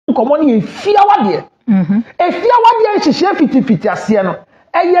nkomoni e fiawade e fiawade e hihye fiti ase no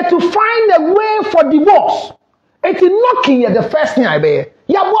e to find a way for divorce it is knocking at the first thing I be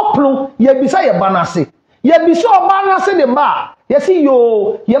ya bopno ya bisa ya banase ya bisa obanase de ba ya si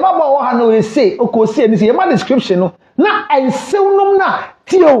yo ya baba wo ha no e say okosi ni say ya description no na ensewnom na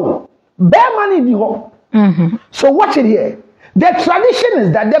tio be mani bi ho so watch it here. The tradition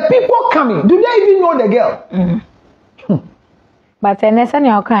is that the people coming, do they even know the girl? But you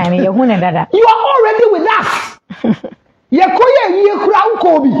are already with us. Yeah.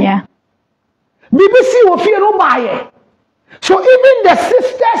 BBC will fear no buyer. So even the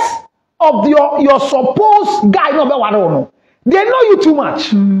sisters of your supposed guy, they know you too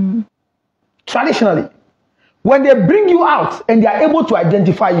much. Traditionally, when they bring you out and they are able to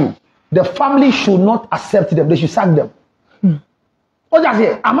identify you, the family should not accept them. They should sack them. What just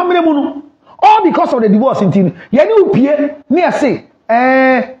say? All because of the divorce in teen. You pay me say,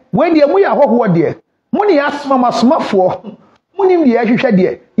 when the money are what there, money ask mama smart for money the actual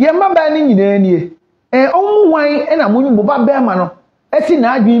there. Ye maba ni nyina nie. Wine and a money boba bear man. Esi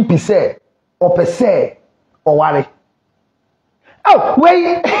na adwin pise or pese or ware. Oh,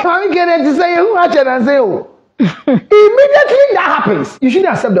 wait, I'm getting to say who actually and say oh. Immediately that happens, you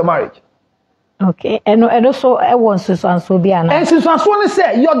shouldn't accept the marriage. Okay, and also I want to so be an. And since I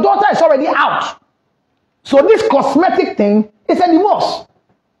say your daughter is already out, so this cosmetic thing is a divorce.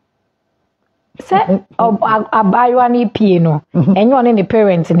 Say, I buy you an EP, no, and you are in the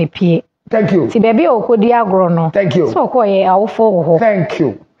parents in the PA. Thank you. See, baby, or could you grow? Thank you. So, I'll follow. Thank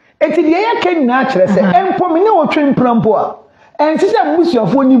you. And the air came naturally, say, and for me, no train prampoa, and sister, Miss your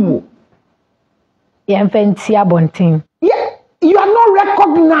phone. Yeah, fancy bunting. Yeah, you are not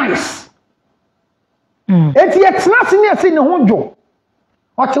recognized. It's not in the whole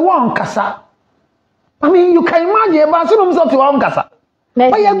what you want, Cassa. I mean, you can imagine about some to one Cassa.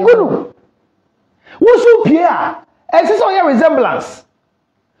 But you're good. What's up here? And this is all your resemblance.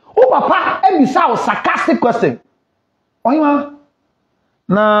 Oh, Papa, and this is sarcastic question. Oh, you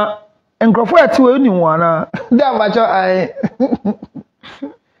na and Crawford to anyone. Damn, I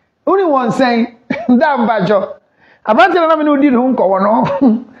only one saying, damn, Bajo. About the woman who did home call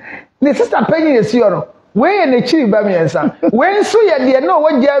no. The sister Penny is here. When the chili baby and son, when so ya dear no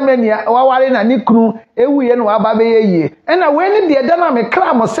what Germany or warren and Nikunu, ewe and wababe ye, and I went in the dynamic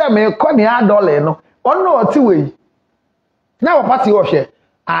clam or sell me a $20 no, or no or 2 way. Now a party washer,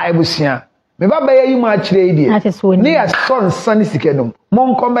 I was here. Me baba you much lady. That is when near sunny sickadum,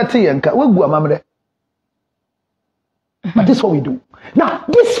 Mon combaty and we go mamma. But this is what we do. Now,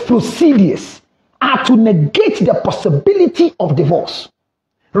 these procedures are to negate the possibility of divorce.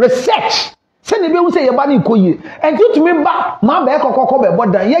 Research. Send the people say your body koye. And you to me back, my back or cocoa be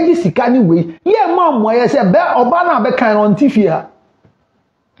but then ye sika ni way. Ye mom why say be obana be kind on TV.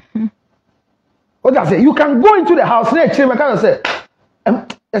 What I say? You can go into the house next time kind of say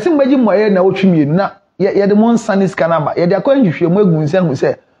I think meji moye na otwimi na ye the mon sanis kanaba. Ye dey akwan hwehwe mu agun say who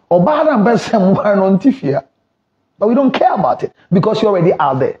say obana be say mo on TV. But we don't care about it because you're already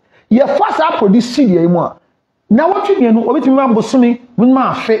out there. You first up for this city anymore. Now what you mean? Obetimi ma bosumi mun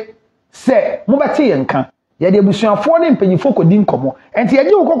ma afe. Say, Mubati yanka, ya de busuan for them penny folk or din como, and ye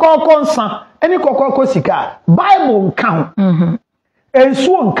do consan, any cocoa sika, Bible count, and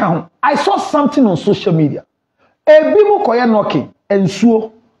so on count. I saw something on social media. A bible koya knocking, and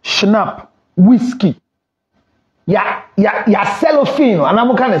so snap, whiskey. Ya cellophane, and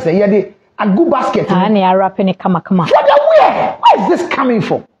I'm kind of say, yeah, they a good basket. And they are wrapping a come. For the where? Where is this coming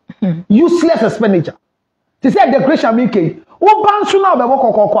from? Useless expenditure. They said decoration making. Oh, bansu now be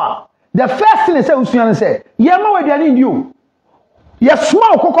work. The first thing they say Usuan say, Yama we dey need you. Ye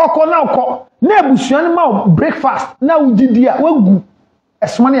small kokoko now ko. Na Usuan ma breakfast. Na udidia we gu.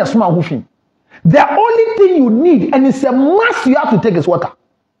 Esmani small hufin. The only thing you need and it's a must you have to take is water.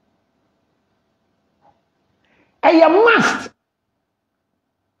 A must.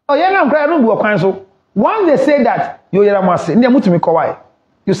 Oh, yeah, now I don't do a so. Once they say that you are must,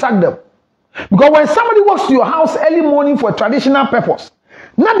 you sack them. Because when somebody walks to your house early morning for a traditional purpose,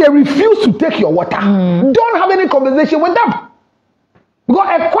 now they refuse to take your water. Don't have any conversation with them.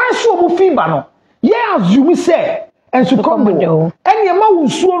 Because a question of fever, no. Yeah, as you say, and to come and your mouth will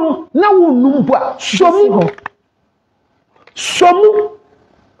swallow now. Numpa, Somu,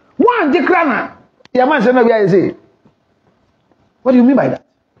 one declana. Your man said, what do you mean by that?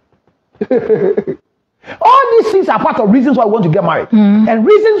 All these things are part of reasons why we want to get married and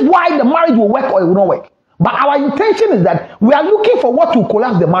reasons why the marriage will work or it will not work. But our intention is that we are looking for what will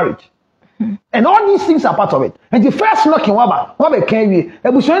collapse the marriage. And all these things are part of it. And the first knocking, what can we?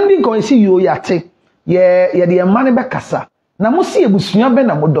 Ebusundi can see you yate. Yeah, the money back kasa. na mo si ebusua be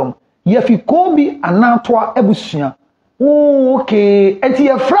na modom ye fi kobi anatoa ebusua okay enti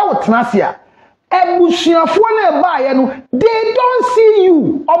ye fra wo tenase a ebusuafo na ba ye no they don't see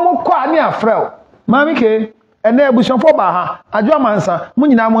you omokọ ani afra mami ke ene ebusuafo ba ha adwo amansa mo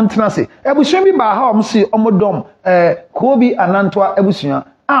nyina mo ntenase ebusua bi ba ha omsi omodom kobi anatoa ebusua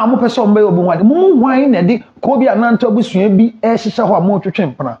mo pese ombe obu hwade mo hwan na de kobi anatoa ebusua bi ehihye ho mo twetwe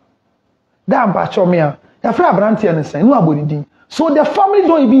mpana da mpa chomia ya fra abrantie ne sen no abonidin so the family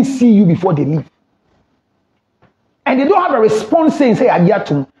don't even see you before they leave and they don't have a response saying say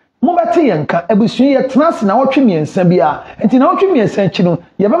adiatum mo beti yenka ebusua ye tenase na wotwe miensa bia enti na wotwe miensa chi no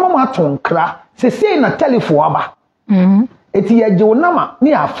ye bema mo atonkra se na telephone aba eti ye je wonama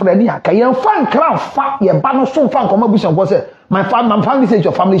ne afra ne aka ye mfa nkra fa ye ba no so mfa nkoma busan ko say my family says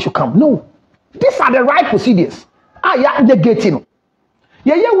your family should come. No, these are the right procedures. Ya negating.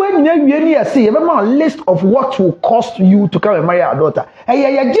 Yeah, when you say you have a list of what will cost you to come and marry our daughter.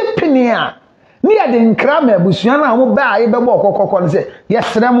 Yeah, Japan near the Nkrame Busiana who buy a bebo say,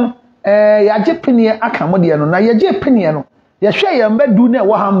 yes, Remo, ya Japan Akamodiano, na ya Japaniano. Ya share your bed do ne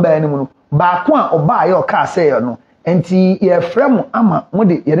waham anymore. Bakwan or buy your car say no. And ye fremu ama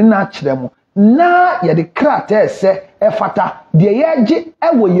modi yerina chiremo. Na ye de krate se efata de yeje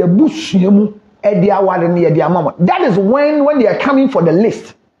ewo ye busuemu e de awale ne ye de amama. That is when they are coming for the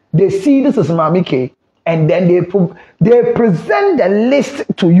list, they see this is Mamike and then they present the list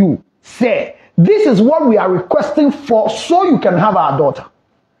to you. Say this is what we are requesting for so you can have our daughter.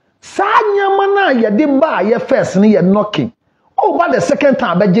 Sa nyama na ye de ba ye first ne ye knocking. Oh, but the second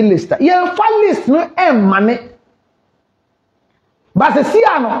time beji list. Ye fa list no money. But see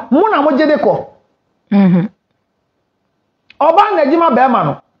ano muna mo jede ko oba na jima be ma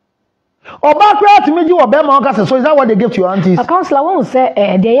no oba kra ti meji wo be ma o so is that what they give to your aunties? A counselor won say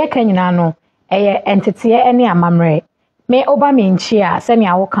de ye kan nyina no entity ene amamre me oba me nchi a se ne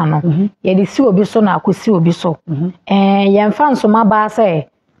awo kan no ye de si obi so na akosi obi so ye mfa nso ma ba say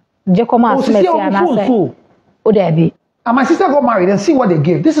je koma asmesi ana say o de bi. And my sister got married and see what they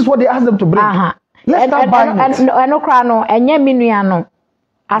give. This is what they asked them to bring. Let's start buying it. No cry no enye minua no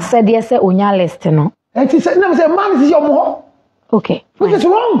asede se onya list no. And she said, no, say, man, this is your mo. Okay. Which is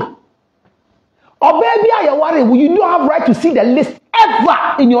wrong. Or baby, I worry, you don't have right to see the list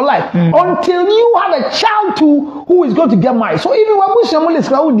ever in your life until you have a child who is going to get married. So even when we say list,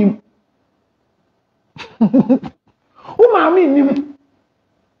 who mami nim,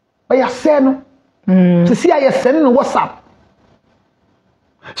 but you say no. To see how you sending on WhatsApp.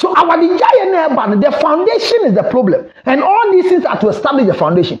 So our the foundation is the problem, and all these things are to establish the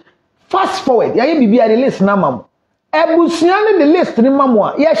foundation. Fast forward, ya be the list na mamu. Ebusuane the list ni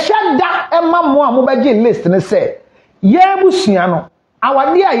mamu. Ya shada e mamu a mo beje list ne say. Ya ebusuano,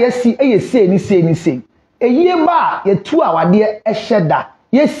 awade a yesi eyesi ni sei. Eyie ba ye tu awade e shada.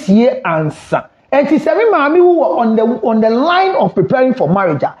 Yesie ansa. And it's every mommy who on the line of preparing for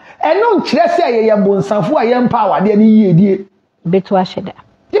marriage. And no kire say ye bonsanfo a ye empower de ni yie betu asheda.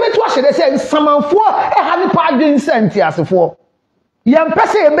 Di betu asheda say samanfo e ha ni pa adwen senti asefo. Ye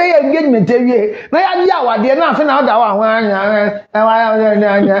mpese e be ye engagement ewie na ya dia awade na afa na da wa ho anya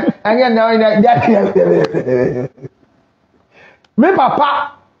me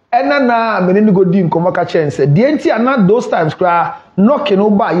papa na me ni go di nkomo ka chen say de enti ana those times kra knocking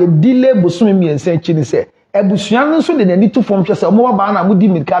over ye delay busumi miense chi ni say ebusuan nso de nani to form twese omo ba na mudi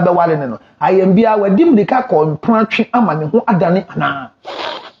mirika be wale ne no ayembia wadi mirika ko mpratwe ama ne ho adane ana.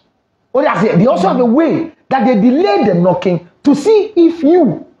 What I say, they also have a way that they delay the knocking to see if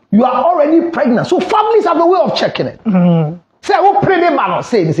you are already pregnant. So families have a way of checking it. Say I will pray them balance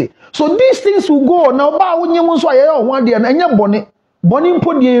say. So these things will go now ba wonyem so aye o ho de na enya bone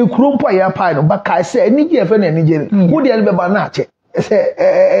mpo de kuro mpo aye pa no ba kai say ani je fe na ani je wo de be ba na ache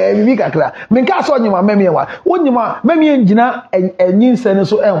bibi kakra menka so nyima meme wa wonyima meme ngina enyinse ne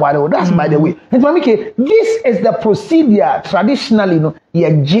so enware. That's by the way. And mamike, this is the procedure traditionally no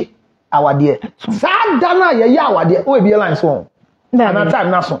ye awade saa dana ye awade o ebi line so na time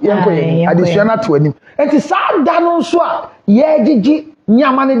na so ye nko ye adesua na to anim enti saa dano so a ye gigi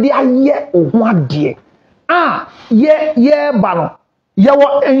nyama ne de aye ohun ade ye ba no ye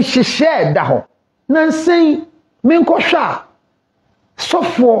wo enhihye da ho na nsen menkɔhwa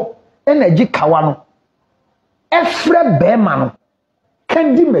sofo energy kawa no efre bema no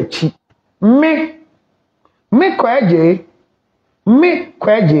kandi machi me kwaje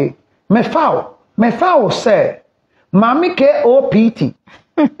me foul say mami ke opt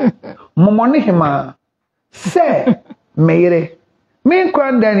momone hima say meire me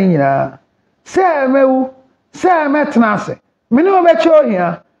kwanda ni nyina say mewu say metnase me no becho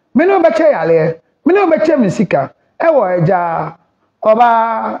hia me no beche yale me no beche misika ewo eja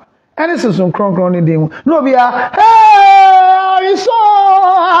oba any susun kronkron ni dem no bia hey ariso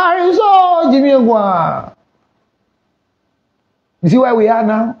Jimmy Egwa. You see where we are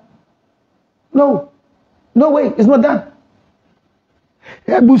now? No way, it's not done.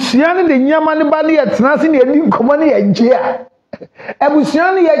 Ebusiane de nyama ne ba ne yetena se ne edi nkomo ne yegye a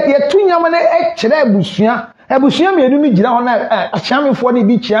ebusiane ye tu nyama ne ekere ebusua me enu mi gira ho na achiamefo ne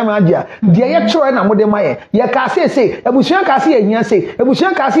bi chiama ade a de ye kyerɛ na mode maye ye ka se ebusua ka se ye hia se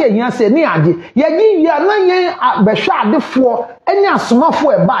ebusua ka se ye hia se ne ade ye gi wi na yen behwe adefo ene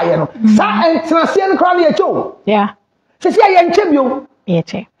asomafo e ba ye no sa entena se ne kra ne ye cho se ye nche bio ye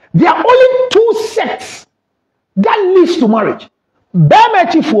che. There are only two sects that leads to marriage.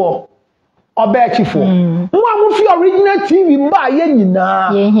 Bemechifo or Bechifo. Mwa fi original TV mba ye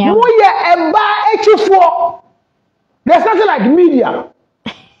nyina. Mo ye eba echifo. There's nothing like media.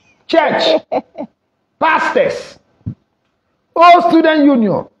 Church. Pastors. All student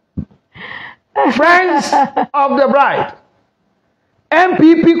union. Friends of the bride.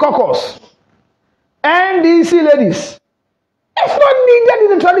 MPP caucus. NDC ladies. It's not needed in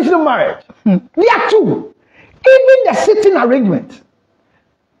the traditional marriage. There are two. Even the sitting arrangement.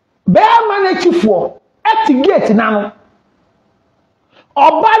 Bear manage for at the gate now.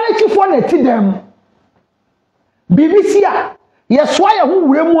 Or manage for the them. BBC, yes, why who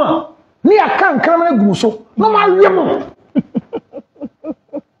will near can come so. No matter.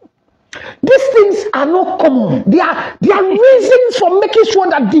 These things are not common. They are reasons for making sure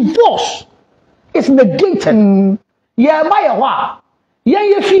that divorce is negated. Yeah, by a while. Yeah,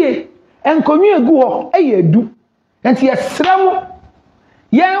 ye fie. And konyu egu ho edu enti yesram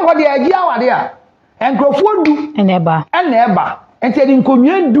yen ho de agia wade a enkrofo du eneba enti de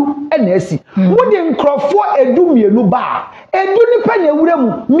konyu du enasi wo de enkrofo edu mienu ba edu ni pa na wura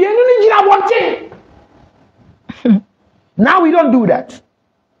mu mienu ni gira bonte. Now we don't do that.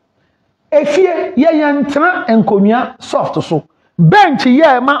 Efie ye yentena enkonua soft so bench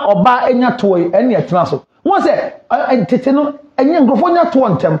ye ma oba enya toy ene yetena so won say tete no enye enkrofo nya to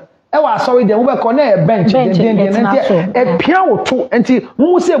ntem ewa sorry dem we ko na bench den enti pia wo to enti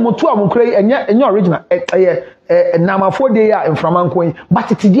mu se moto amukura enye original namafo de ya enframa nkoyin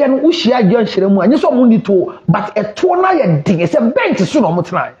but tide no uhia gyo nhire mu anye so mu ni to but eto na ye din se bench so no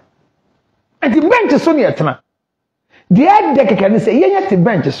mutena enti bench so ne yetena de keke ne se yenye te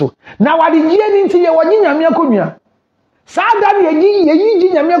bench so na wade gie ni nti ye wonye nyame akonua saa da ne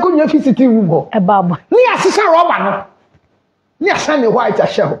ye nyame akonua fi sitting room ho ebaba ni asesa roba no ni asane white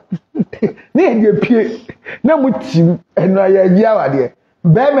ahye ni e pie na mutim eno ayaji awade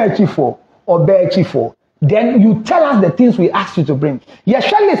be mechifo or be chifo. Then you tell us the things we asked you to bring. Ye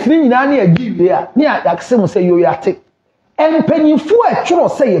shall listen nyina na agi a ni aksem say yo yate empanyifo a tworo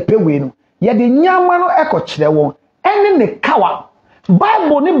say ye pewe no ye de nyama no ekokire won ene ne kawa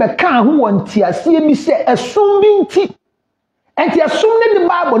Bible ne be kan ho wonti ase bi se esum bi nti enti esum ne the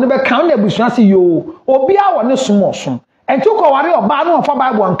Bible ne be kan na abusua se yo obi a wo ne som osum enti ko ware oba no fa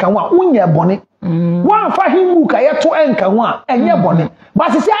Bible anka ho a unye bone wan fa him book ayeto enka ho a enye bone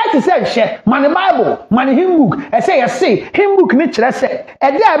but say I say hye man Bible man him book e say him book ne kire se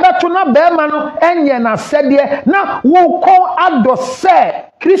e de abeto na be ma no enye na sede na wo ko adose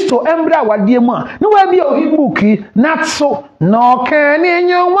Kristo embra wadie mu a no wa bi o him book not so no can in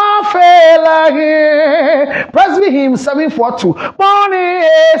your fela here press me him 742 money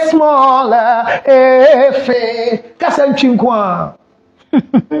is smaller efe kasanchinkwa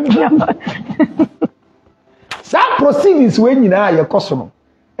Sa proceedings we nyina ye koso no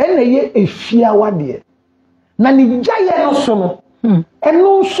ene ye efia wade na ni gyaye no so no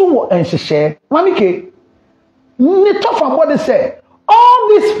eno so wo enhyehyɛ mamike ni tough about the say all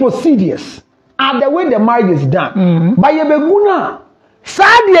these procedures are the way the marriage is done by ye beguna sa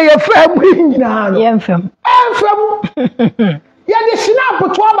de ye fa bu nyina no ye mfam ye de snap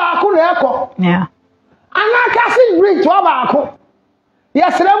to ba ko na ekɔ anaka si bridge to ba ko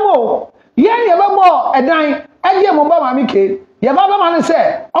yes remo yen ye bebo edan ade mo ba mamike ye baba man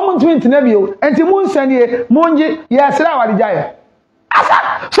say omuntu ntina bio enti mu nsanie monji yes ra wade jaye.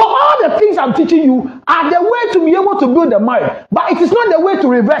 So all the things I'm teaching you are the way to be able to build the marriage, but it is not the way to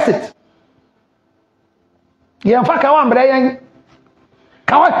reverse it. Ye fa ka wa mbre yen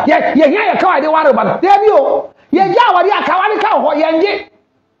ka wa ye ka wa de ware ba de bi o ye ja wade aka wade ka ho yenje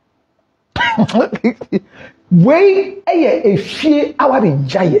we eye efie awade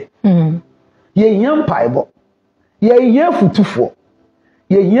jaye ye yan paibo ye yan futufo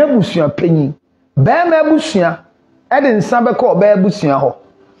ye yan busua panyin ba ma busua e de nsa be ko ba busua ho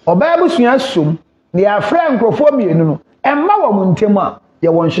oba busua som ne afra nkrofo mienu no emma wo mu ntemu a ye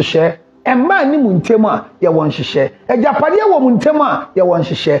won hwehwe Emma ni mu ntemu a ye won hyehyɛ ejapade wɔ mu ntemu a ye won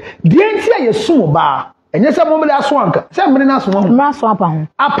hyehyɛ de enti a ye sum ba enye se mo mele aso anka se mene na aso ho mra so apa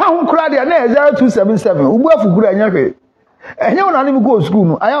ho kura de na 0277 ubu afuguru anya hwe enye wona ne mi go school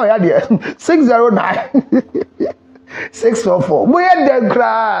no aya oya de 609 644 mo ye de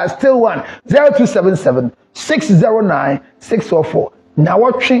kra still one 0277 609 644 na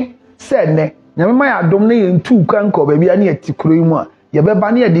wotwe se ne nyame ma ya dom ne ye ntu kan ko ba bia ne atikuro yi mu a ye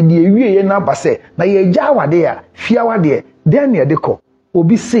beba ne ye de ewie ye na ba se na ye gya awade a fia wade den ne de ko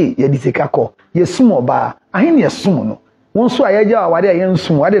obi se ye de sika ko ye sum oba ahe ne ye sum no won so a ye gya awade a ye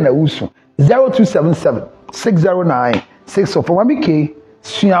nsum wade na wusu 0277 609 644 mabike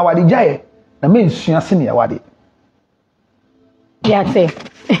sua awade gyae na me nsua se ne awade yate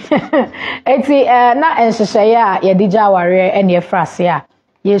eti na enhyehyɛ a ye de gya aware ene ye frase a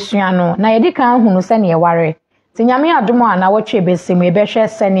ye sua no na ye de kan hunu se ne ye ware ti nyame adomo a na wotwe besim ye behwe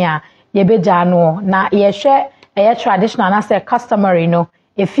se ne a ye begya no na ye hwɛ eye traditional na say customary no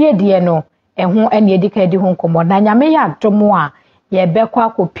efie die no eho ene ye de ka di ho nkomo na nyame ya adomo a ye bekwa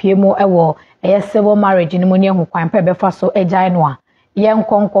akopie mu ewo eye civil marriage ni mu ne ho kwan pa befa so egya no a ye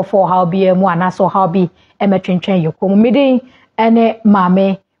nkonkofo how bi mu ana so how bi emetwentwen ye komu midin ene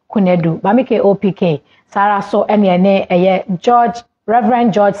mame kunedu mame ke OPK sara so ene eye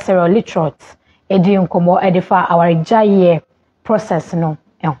Reverend George Cyril Litrot edi nkomo edifa our jaye process no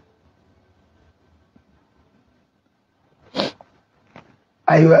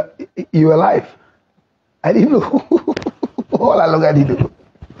you alive? I didn't know. All along I didn't know.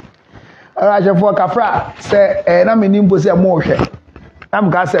 Alright, for Kafra say na me nimbo say mo hwe. Am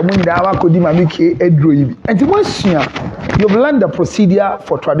ga say mo nyida wa kodi ma meke edro yi bi. Enti mo sua, you've learned the procedure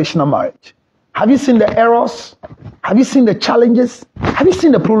for traditional marriage. Have you seen the errors? Have you seen the challenges? Have you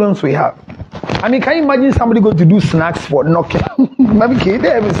seen the problems we have? I mean, can you imagine somebody going to do snacks for knocking? Maybe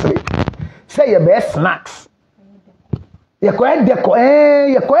there say your best snacks. You ko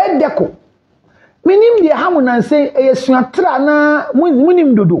deco. Minim de hamu na say e suatra na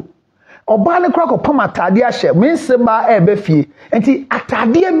munim dodo. Oba ne kra ko pam atade a hye. Me nsema e be fie. Enti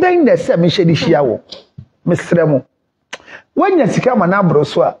atade ben na se me hye di hia wo. Mesremo. Wanya sika ma na bro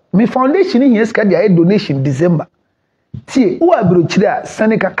so a me foundation here sika dia donation December. Tie wo abro kire a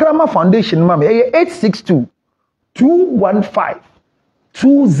Seneca Krama Foundation ma me 862 215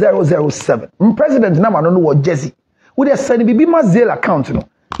 2007. President na ma no wo Jersey. Wo dey send bibi ma Zelle account no.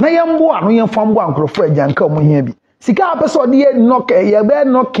 Na yembo ano yemfam bo ankrofo agyanka mo hia bi. Sika apeso de knock ye be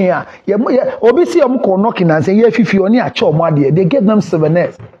knocking a ye obi si om ko knocking na say ye fifi oni a che omo ade. They give them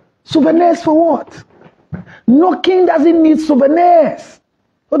souvenirs. Souvenirs for what? Knocking doesn't need souvenirs.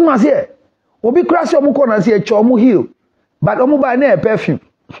 What must say? Obi crash omo ko na say che omo heal. But omo ba na perfume.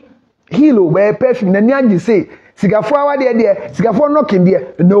 Heal o be perfume na nyanji say sigafo awade de sigafo knocking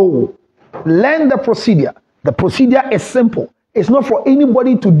there. No. Learn the procedure. The procedure is simple. It's not for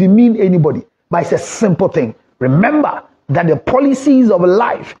anybody to demean anybody, but it's a simple thing. Remember that the policies of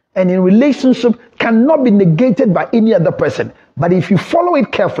life and in relationship cannot be negated by any other person. But if you follow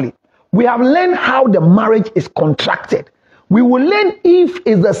it carefully, we have learned how the marriage is contracted. We will learn if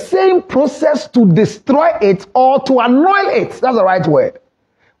it's the same process to destroy it or to annul it. That's the right word.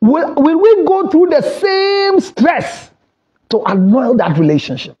 Will we go through the same stress to annul that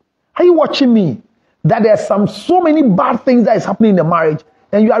relationship? Are you watching me? That there's so many bad things that is happening in the marriage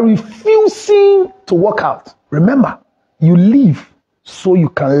and you are refusing to work out. Remember, you live so you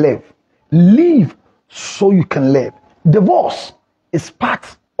can live. Live so you can live. Divorce is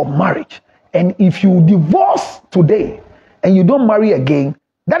part of marriage. And if you divorce today and you don't marry again,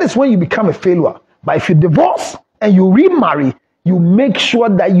 that is when you become a failure. But if you divorce and you remarry, you make sure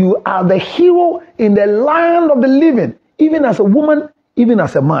that you are the hero in the land of the living, even as a woman, even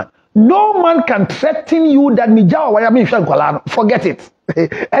as a man. No man can threaten you that me jaw why me forget it.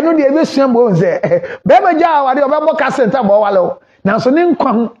 And no the ebesuam bo say be jaw wade obebo ka center bo wale na so ne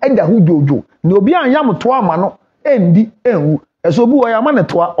nkwan eda hu jojo na obi anyam to ama no endi enwu eso bi wo ya ma ne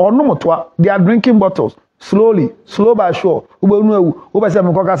to onom to they are drinking bottles slowly slow by sure ubenu ewu wo be say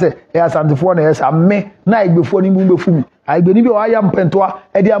me koka say e asantefo na yes ame na igbefo ni mu befu mi aigbe ni bi o aya mpento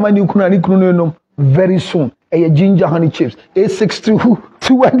e di ama ni kunu ani kunu no enom very soon ginger honey chips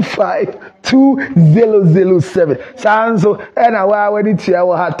 862-215-2007 sanso and our when it's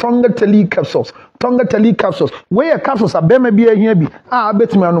our tonga tele capsules where capsules are bema bi ahia bi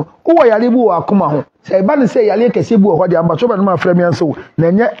betuma no wo yale bu akoma ho say ba ne say yale kese bu ho de amba so ba no ma fra mi anso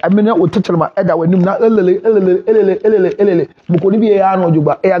na nya amene otetelema eda wanim na elele bukoni bi ya no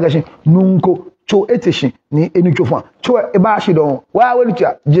ojuba agahye nunko cho etishi ni enu chofo cho e ba hye don wa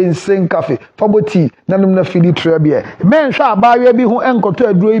welutua ginseng cafe fabo tea nanum na fili trebia men hwa abawe bi ho enkoto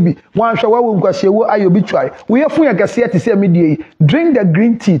aduro bi wan hwa wa nkwase wo ayobi tware we yefun ya kase ate se medie drink the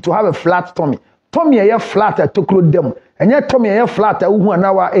green tea to have a flat tummy tummy ye flat atokro dem enye tummy ye flat awu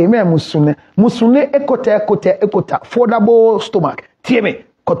na wa amen musune ekota affordable stomach tie me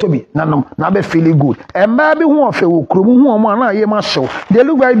kotobi nanom na be feeling good emma bi hu ofe wo krom hu omo na ye ma show they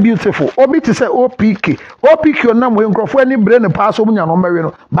look very beautiful obi to say opk onam we nkrofo ani brain pass omu nya no mewe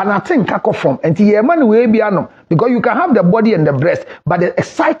no but na think kako form enti ye ma no we bi anom because you can have the body and the breast but the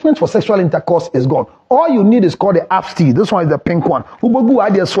excitement for sexual intercourse is gone. All you need is called the absty. This one is the pink one. Ubogu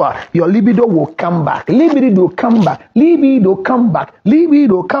idea so your libido will come back. Libido come back. Libido come back.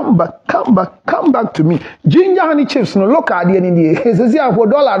 Libido come back. Come back to me. Ginger honey chips no look at the end in the says yeah for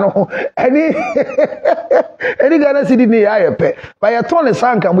dollar no any Ghana city ni aye pe. By a ton of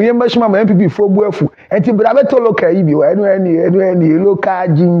sanka we embassy ma MPP for buefu. Enti brabe to local ibi o any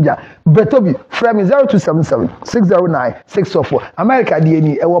local ginger. Betobi frame 0277 609 604. America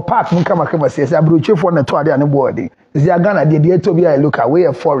DNA e wo park mun kama say abroche for na to ade ane boarding. Is ya Ghana dey to be a local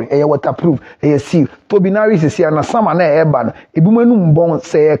way foreign e waterproof e seal. To be na is here na sama na e ba no. Ebimanum bon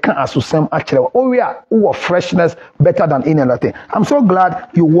say e kan asosem akere. O we are who freshness better than any other thing. I'm so glad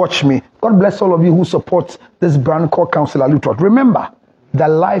you watch me. God bless all of you who support this brand called Counselor Lutot. Remember that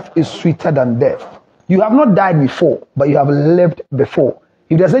life is sweeter than death. You have not died before, but you have lived before.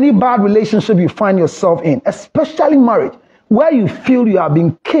 If there's any bad relationship you find yourself in, especially marriage, where you feel you are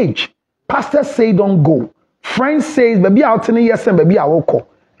being caged, pastors say don't go. Friends say, baby, I'll tell you yes and baby, I will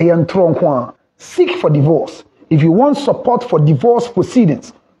call. Seek for divorce. If you want support for divorce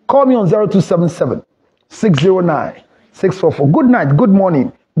proceedings, call me on 0277 609 644. Good night, good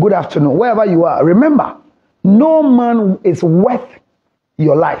morning, good afternoon, wherever you are. Remember, no man is worth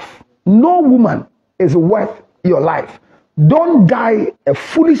your life. No woman is worth your life. Don't die a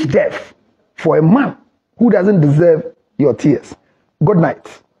foolish death for a man who doesn't deserve your tears. Good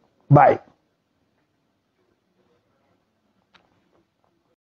night. Bye.